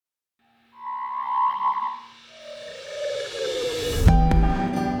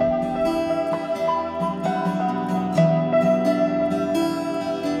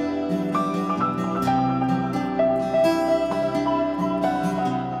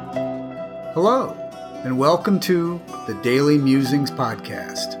Hello, and welcome to the Daily Musings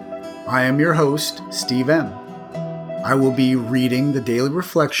podcast. I am your host, Steve M. I will be reading the daily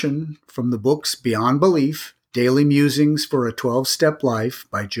reflection from the books Beyond Belief, Daily Musings for a 12-Step Life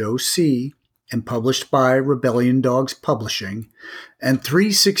by Joe C., and published by Rebellion Dogs Publishing, and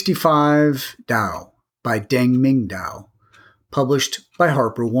 365 Tao by Deng Ming Dao, published by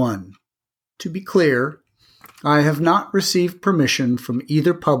Harper One. To be clear, I have not received permission from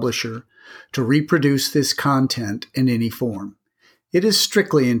either publisher to reproduce this content in any form. It is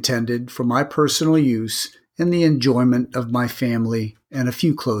strictly intended for my personal use and the enjoyment of my family and a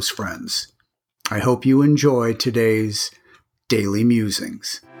few close friends. I hope you enjoy today's Daily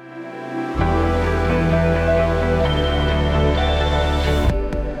Musings.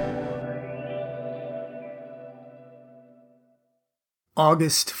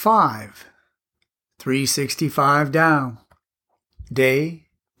 August 5, 365 Tao, Day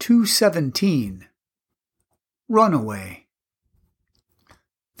 217. Runaway.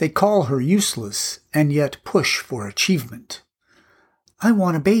 They call her useless and yet push for achievement. I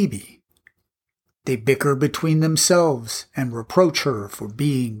want a baby. They bicker between themselves and reproach her for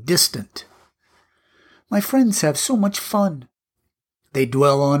being distant. My friends have so much fun. They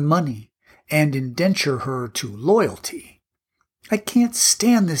dwell on money and indenture her to loyalty. I can't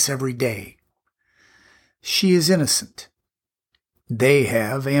stand this every day. She is innocent. They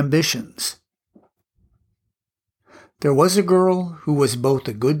have ambitions. There was a girl who was both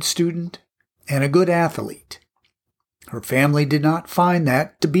a good student and a good athlete. Her family did not find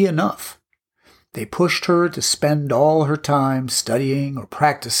that to be enough. They pushed her to spend all her time studying or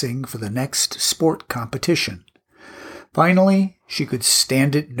practicing for the next sport competition. Finally, she could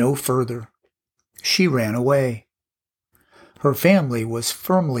stand it no further. She ran away. Her family was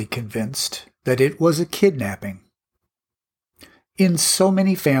firmly convinced that it was a kidnapping. In so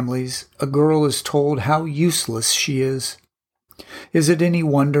many families, a girl is told how useless she is. Is it any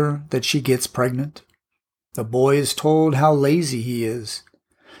wonder that she gets pregnant? The boy is told how lazy he is.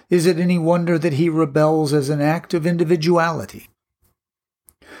 Is it any wonder that he rebels as an act of individuality?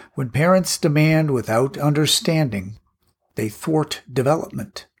 When parents demand without understanding, they thwart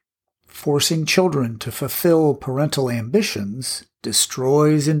development. Forcing children to fulfill parental ambitions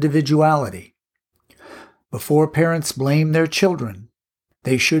destroys individuality. Before parents blame their children,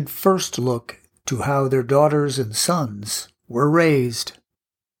 they should first look to how their daughters and sons were raised.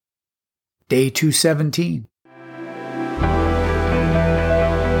 Day 217.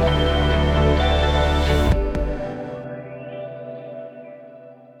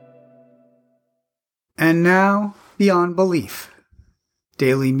 And now, Beyond Belief.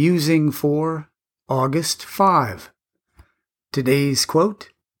 Daily Musing for August 5. Today's quote: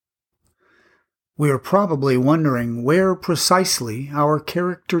 We are probably wondering where precisely our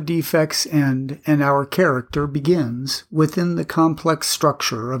character defects end and our character begins within the complex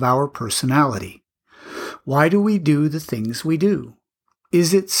structure of our personality. Why do we do the things we do?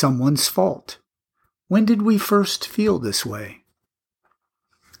 Is it someone's fault? When did we first feel this way?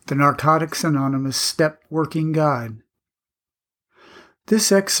 The Narcotics Anonymous Step Working Guide.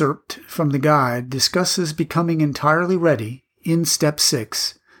 This excerpt from the guide discusses becoming entirely ready, in Step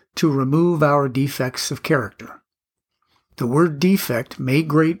 6, to remove our defects of character. The word defect may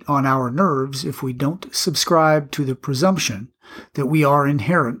grate on our nerves if we don't subscribe to the presumption that we are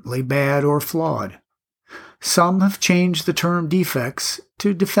inherently bad or flawed. Some have changed the term defects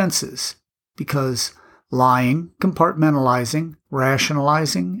to defenses because lying, compartmentalizing,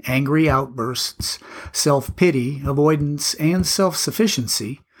 rationalizing, angry outbursts, self-pity, avoidance, and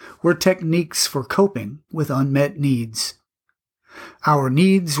self-sufficiency were techniques for coping with unmet needs. Our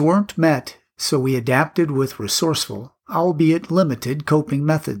needs weren't met, so we adapted with resourceful, albeit limited, coping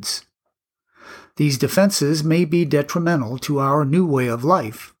methods. These defenses may be detrimental to our new way of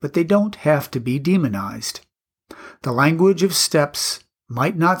life, but they don't have to be demonized. The language of steps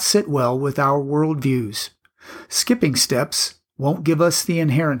might not sit well with our worldviews. Skipping steps won't give us the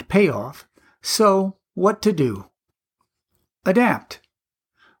inherent payoff, so what to do? Adapt.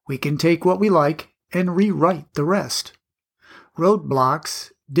 We can take what we like and rewrite the rest.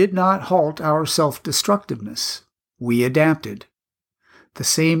 Roadblocks did not halt our self-destructiveness. We adapted. The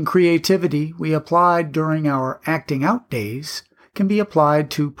same creativity we applied during our acting out days can be applied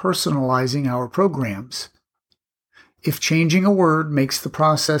to personalizing our programs. If changing a word makes the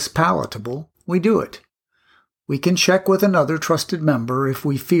process palatable, we do it. We can check with another trusted member if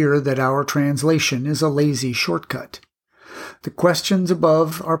we fear that our translation is a lazy shortcut. The questions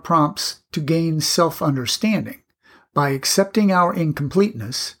above are prompts to gain self-understanding. By accepting our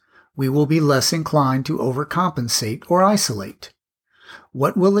incompleteness, we will be less inclined to overcompensate or isolate.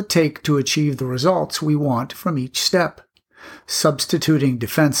 What will it take to achieve the results we want from each step? Substituting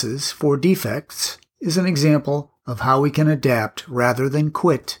defenses for defects is an example of how we can adapt rather than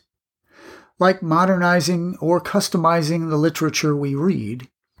quit. Like modernizing or customizing the literature we read,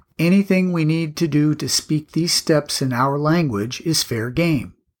 anything we need to do to speak these steps in our language is fair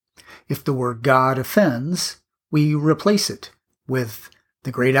game. If the word God offends, we replace it with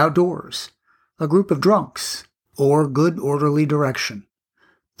the great outdoors, a group of drunks, or good orderly direction.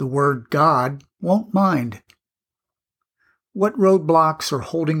 The word God won't mind. What roadblocks are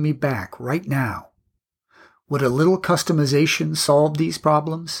holding me back right now? Would a little customization solve these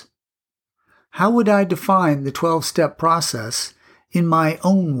problems? How would I define the 12-step process in my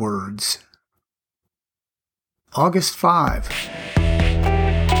own words? August 5.